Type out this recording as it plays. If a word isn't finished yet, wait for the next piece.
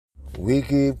We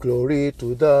give glory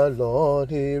to the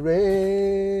Lord, He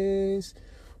reigns.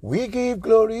 We give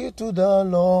glory to the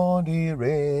Lord, He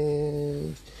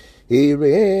reigns. He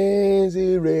reigns,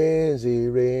 He reigns, He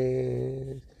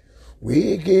reigns.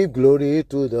 We give glory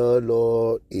to the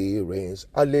Lord, He reigns.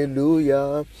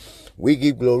 Hallelujah. We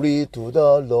give glory to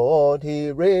the Lord,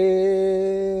 He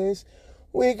reigns.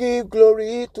 We give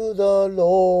glory to the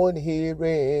Lord, He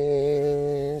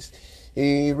reigns.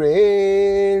 He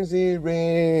reigns, He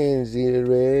reigns, He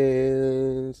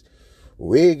reigns.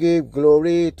 We give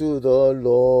glory to the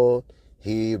Lord,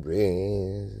 He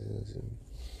reigns.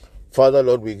 Father,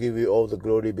 Lord, we give you all the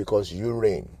glory because you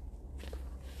reign.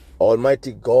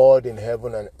 Almighty God in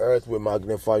heaven and earth, we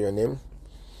magnify your name.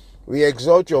 We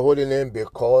exalt your holy name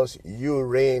because you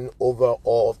reign over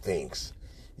all things.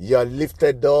 You are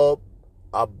lifted up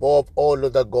above all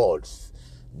other gods.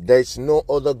 There is no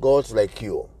other gods like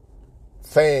you.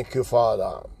 Thank you,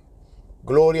 Father.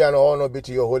 Glory and honor be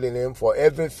to your holy name for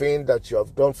everything that you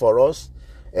have done for us,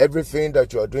 everything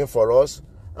that you are doing for us,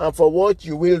 and for what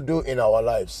you will do in our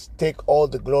lives. Take all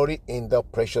the glory in the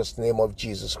precious name of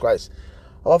Jesus Christ.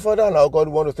 Our Father and our God,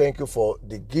 we want to thank you for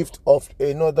the gift of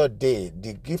another day,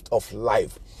 the gift of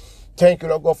life. Thank you,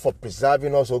 Lord God, for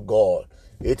preserving us, O God.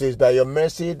 It is by your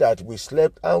mercy that we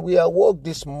slept and we awoke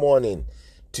this morning.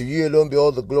 To you alone be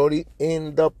all the glory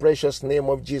in the precious name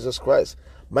of Jesus Christ.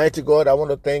 Mighty God, I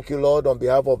want to thank you, Lord, on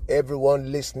behalf of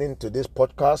everyone listening to this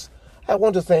podcast. I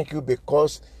want to thank you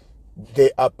because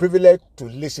they are privileged to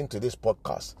listen to this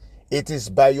podcast. It is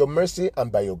by your mercy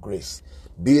and by your grace.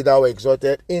 Be thou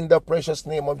exalted in the precious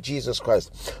name of Jesus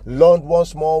Christ. Lord,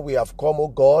 once more we have come, O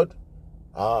God,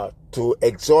 to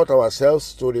exhort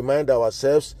ourselves, to remind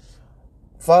ourselves,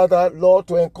 Father, Lord,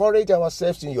 to encourage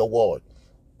ourselves in your word.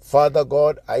 Father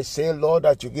God, I say, Lord,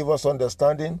 that you give us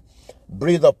understanding.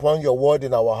 Breathe upon your word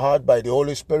in our heart by the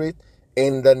Holy Spirit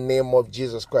in the name of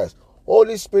Jesus Christ.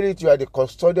 Holy Spirit, you are the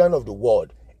custodian of the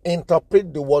word.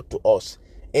 Interpret the word to us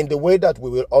in the way that we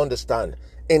will understand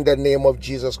in the name of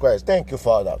Jesus Christ. Thank you,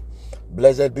 Father.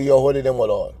 Blessed be your holy name, O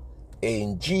Lord.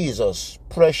 In Jesus'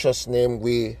 precious name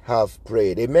we have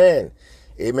prayed. Amen.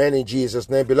 Amen in Jesus'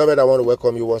 name. Beloved, I want to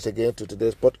welcome you once again to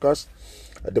today's podcast.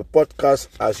 The podcast,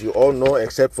 as you all know,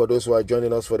 except for those who are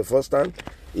joining us for the first time,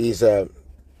 is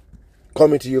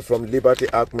coming to you from Liberty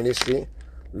Ark Ministry,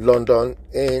 London,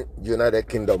 in United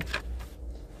Kingdom.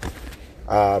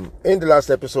 In the last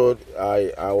episode,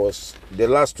 the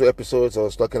last two episodes, I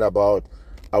was talking about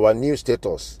our new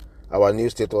status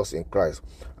in Christ.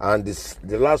 And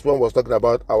the last one was talking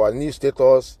about our new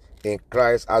status in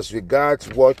Christ as regards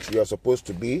what you are supposed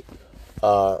to be,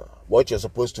 what you're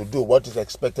supposed to do, what is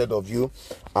expected of you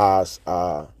as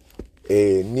a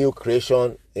new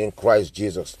creation in Christ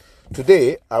Jesus.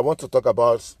 Today, I want to talk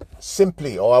about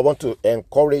simply, or I want to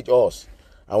encourage us.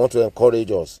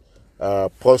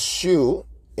 Pursue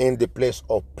in the place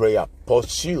of prayer.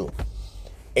 Pursue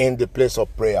in the place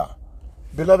of prayer.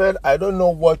 Beloved, I don't know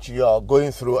what you are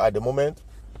going through at the moment,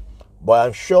 but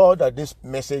I'm sure that this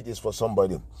message is for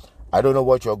somebody. I don't know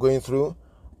what you're going through.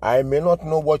 I may not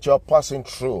know what you're passing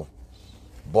through,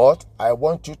 but I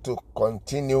want you to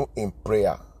continue in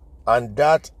prayer, and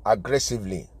that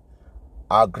aggressively.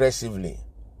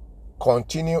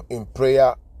 Continue in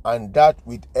prayer, and that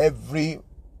with every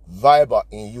fiber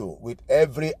in you, with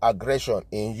every aggression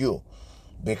in you,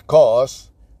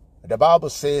 because the Bible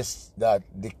says that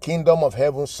the kingdom of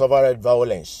heaven suffereth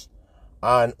violence,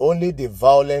 and only the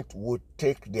violent would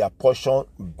take their portion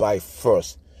by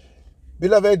force.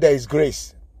 Beloved, there is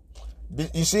grace.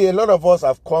 You see, a lot of us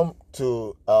have come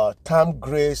to term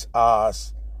grace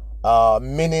as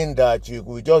meaning that you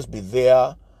will just be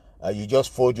there, you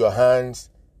just fold your hands,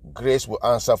 grace will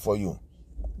answer for you.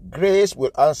 Grace will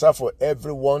answer for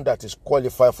everyone that is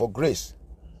qualified for grace.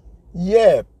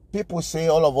 Yeah, people say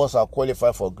all of us are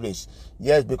qualified for grace.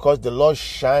 Yes, because the Lord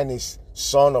shine his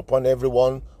sun upon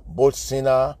everyone, both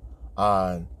sinner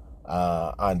and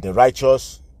the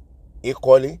righteous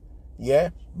equally. Yeah,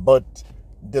 but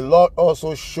the Lord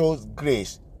also shows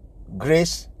grace,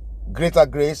 greater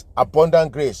grace,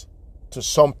 abundant grace to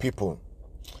some people.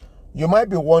 You might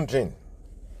be wondering,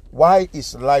 why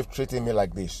is life treating me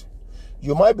like this?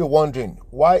 You might be wondering,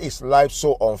 why is life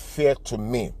so unfair to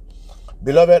me?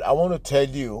 Beloved, I want to tell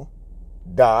you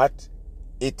that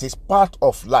it is part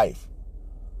of life,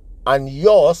 and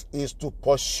yours is to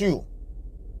pursue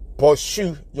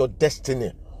your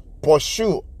destiny,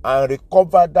 pursue and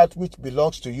recover that which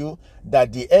belongs to you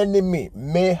that the enemy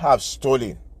may have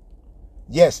stolen.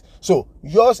 Yes, so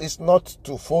yours is not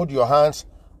to fold your hands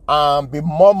and be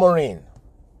murmuring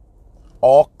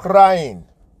or crying,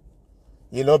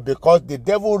 because the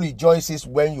devil rejoices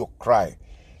when you cry.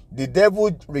 The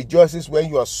devil rejoices when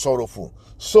you are sorrowful.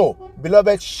 So,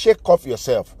 beloved, shake off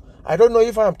yourself. I don't know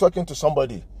if I am talking to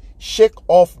somebody. Shake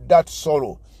off that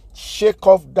sorrow. Shake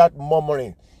off that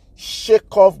murmuring.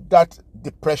 Shake off that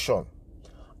depression.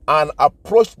 And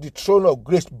approach the throne of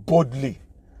grace boldly.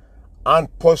 And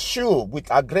pursue with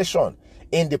aggression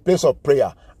in the place of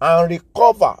prayer. And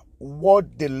recover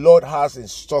what the Lord has in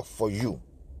stock for you.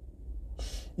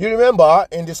 You remember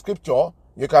in the scripture,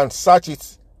 you can search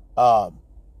it on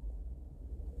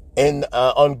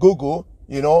Google.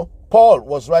 Paul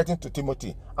was writing to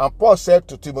Timothy, and Paul said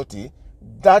to Timothy,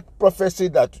 that prophecy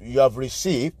that you have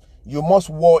received, you must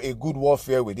war a good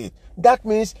warfare with it. That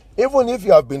means even if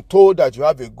you have been told that you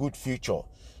have a good future,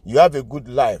 you have a good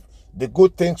life, the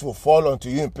good things will fall onto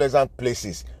you in pleasant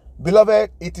places.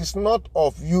 Beloved, it is not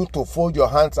of you to fold your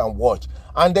hands and watch.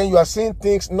 And then you are seeing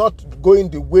things not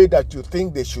going the way that you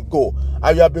think they should go.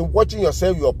 And you have been watching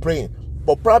yourself, you are praying.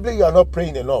 But probably you are not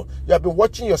praying enough. You have been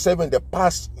watching yourself in the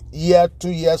past year,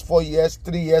 2 years, 4 years,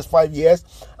 3 years, 5 years.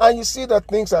 And you see that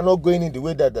things are not going in the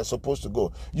way that they're supposed to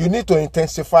go. You need to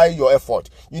intensify your effort.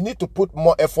 You need to put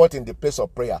more effort in the place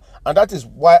of prayer. And that is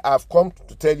why I've come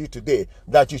to tell you today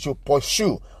that you should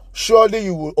pursue. Surely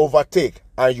you will overtake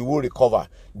and you will recover.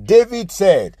 David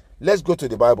said, let's go to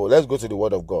the Bible. Let's go to the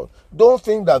Word of God. Don't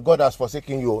think that God has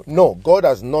forsaken you. No, God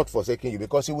has not forsaken you,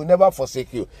 because He will never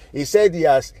forsake you. He said He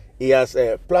has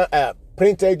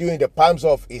printed you in the palms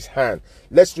of His hand.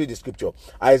 Let's read the scripture.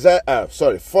 1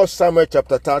 Samuel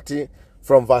chapter 30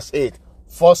 from verse 8.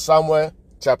 1 Samuel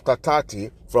chapter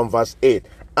 30 from verse 8.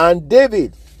 And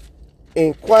David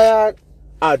inquired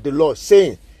at the Lord,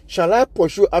 saying, shall I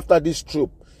pursue after this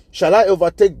troop? Shall I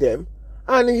overtake them?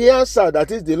 And he answered, that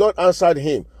is, the Lord answered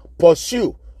him,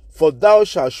 pursue, for thou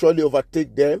shalt surely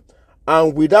overtake them,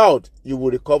 and without you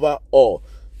will recover all.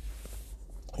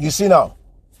 You see now?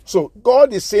 So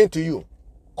God is saying to you,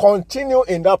 continue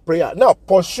in that prayer. Now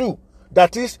pursue,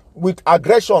 that is, with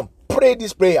aggression. Pray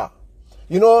this prayer.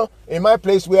 In my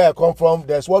place where I come from,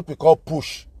 there's what we call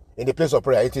push in the place of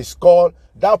prayer. It is called,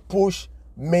 that push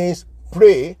means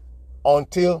pray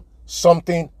until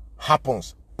something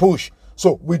happens. Push.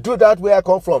 So we do that where I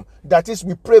come from. That is,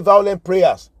 we pray violent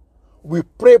prayers. We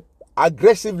pray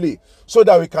aggressively so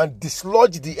that we can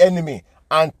dislodge the enemy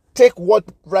and take what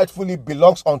rightfully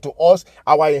belongs unto us,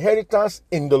 our inheritance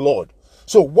in the Lord.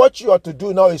 So what you have to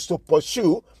do now is to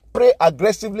pursue, pray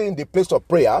aggressively in the place of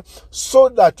prayer, so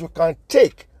that you can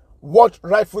take what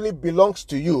rightfully belongs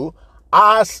to you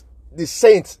as the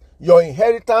saints, your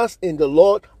inheritance in the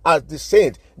Lord as the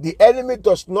saint. The enemy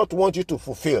does not want you to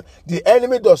fulfill. The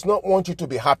enemy does not want you to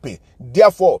be happy.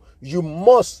 Therefore, you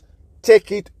must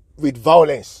take it with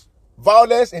violence.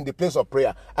 Violence in the place of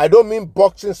prayer. I don't mean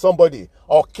boxing somebody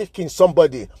or kicking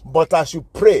somebody, but as you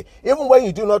pray, even when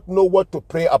you do not know what to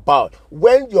pray about,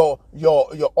 when your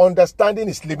understanding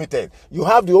is limited, you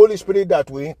have the Holy Spirit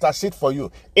that will intercede for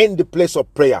you in the place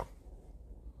of prayer.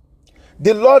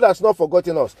 The Lord has not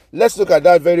forgotten us. Let's look at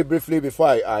that very briefly before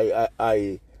I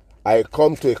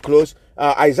come to a close.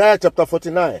 Isaiah chapter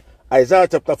 49. Isaiah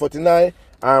chapter 49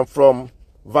 and from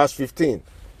verse 15.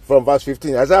 From verse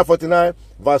 15. Isaiah 49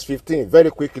 verse 15. Very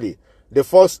quickly. The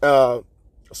first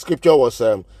scripture was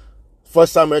 1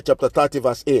 Samuel chapter 30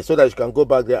 verse 8. So that you can go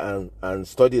back there and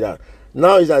study that.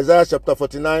 Now is Isaiah chapter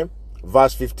 49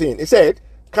 verse 15. It said,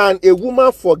 can a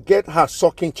woman forget her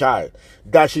sucking child,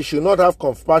 that she should not have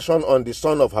compassion on the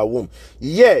son of her womb?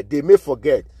 Yea, they may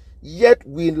forget, yet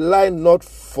will I not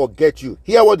forget you.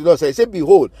 Hear what the Lord says. He said,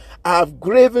 behold, I have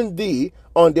graven thee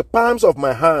on the palms of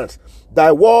my hands.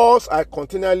 Thy walls are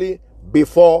continually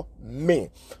before me.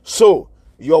 So,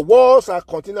 your walls are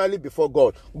continually before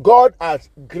God. God has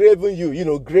graven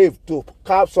you, grave to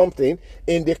carve something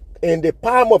in the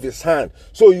palm of his hand.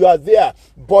 So you are there.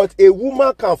 But a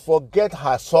woman can forget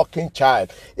her sucking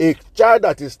child. A child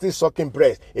that is still sucking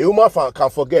breast. A woman can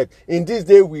forget. In this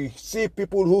day, we see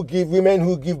women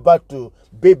who give birth to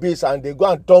babies, and they go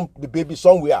and dump the baby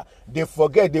somewhere. They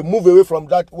forget. They move away from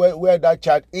that where that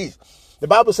child is. The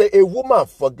Bible says a woman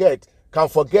can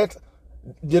forget.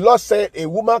 The Lord said a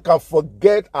woman can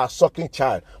forget her sucking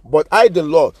child, but I, the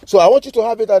Lord. So I want you to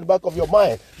have it at the back of your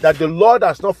mind that the Lord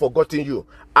has not forgotten you.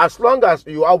 As long as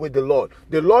you are with the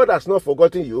Lord has not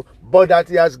forgotten you, but that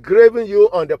he has graven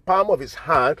you on the palm of his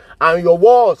hand, and your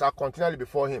walls are continually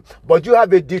before him. But you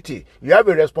have a duty, you have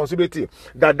a responsibility,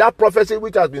 that prophecy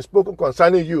which has been spoken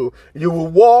concerning you, you will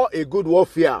war a good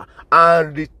warfare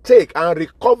and retake and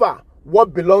recover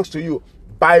what belongs to you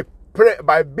by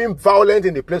being violent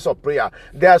in the place of prayer.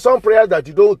 There are some prayers that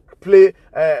you don't pray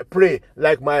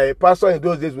like my pastor in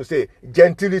those days would say,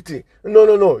 gentility.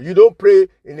 No. You don't pray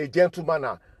in a gentle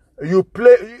manner. you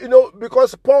play,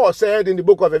 because Paul said in the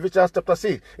book of Ephesians chapter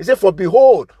 6, he said, for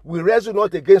behold, we wrestle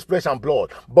not against flesh and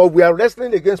blood, but we are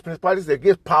wrestling against principalities,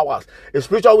 against powers,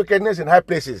 spiritual wickedness in high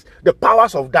places, the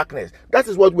powers of darkness. That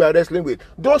is what we are wrestling with.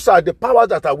 Those are the powers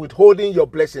that are withholding your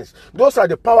blessings. Those are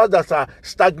the powers that are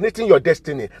stagnating your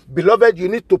destiny. Beloved, you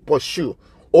need to pursue,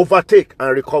 overtake,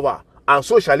 and recover. And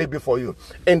so shall it be for you,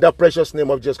 in the precious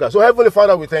name of Jesus Christ. So, Heavenly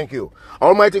Father, we thank you.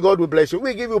 Almighty God, we bless you.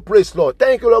 We give you praise, Lord.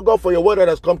 Thank you, Lord God, for your word that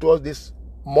has come to us this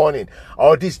morning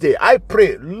or this day. I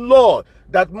pray, Lord,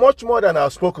 that much more than I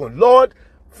have spoken, Lord,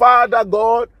 Father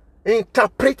God,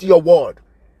 interpret your word.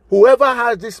 Whoever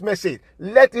has this message,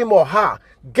 let him or her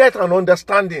get an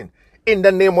understanding in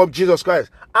the name of Jesus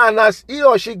Christ. And as he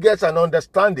or she gets an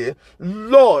understanding,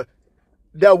 Lord,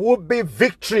 there will be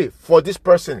victory for this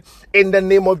person in the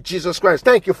name of Jesus Christ.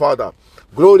 Thank you, Father.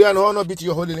 Glory and honor be to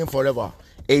your holy name forever.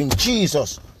 In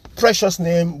Jesus' precious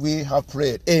name we have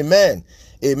prayed. Amen.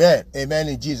 Amen. Amen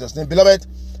in Jesus' name. Beloved,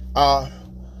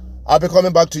 I'll be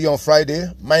coming back to you on Friday.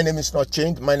 My name is not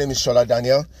changed. My name is Shola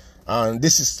Daniel. And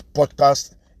this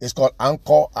podcast is called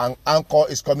Anchor. And Anchor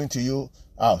is coming to you.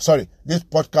 This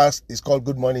podcast is called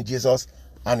Good Morning Jesus.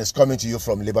 And it's coming to you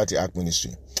from Liberty Ark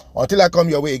Ministry. Until I come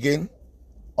your way again,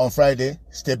 on Friday,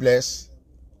 stay blessed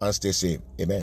and stay safe. Amen.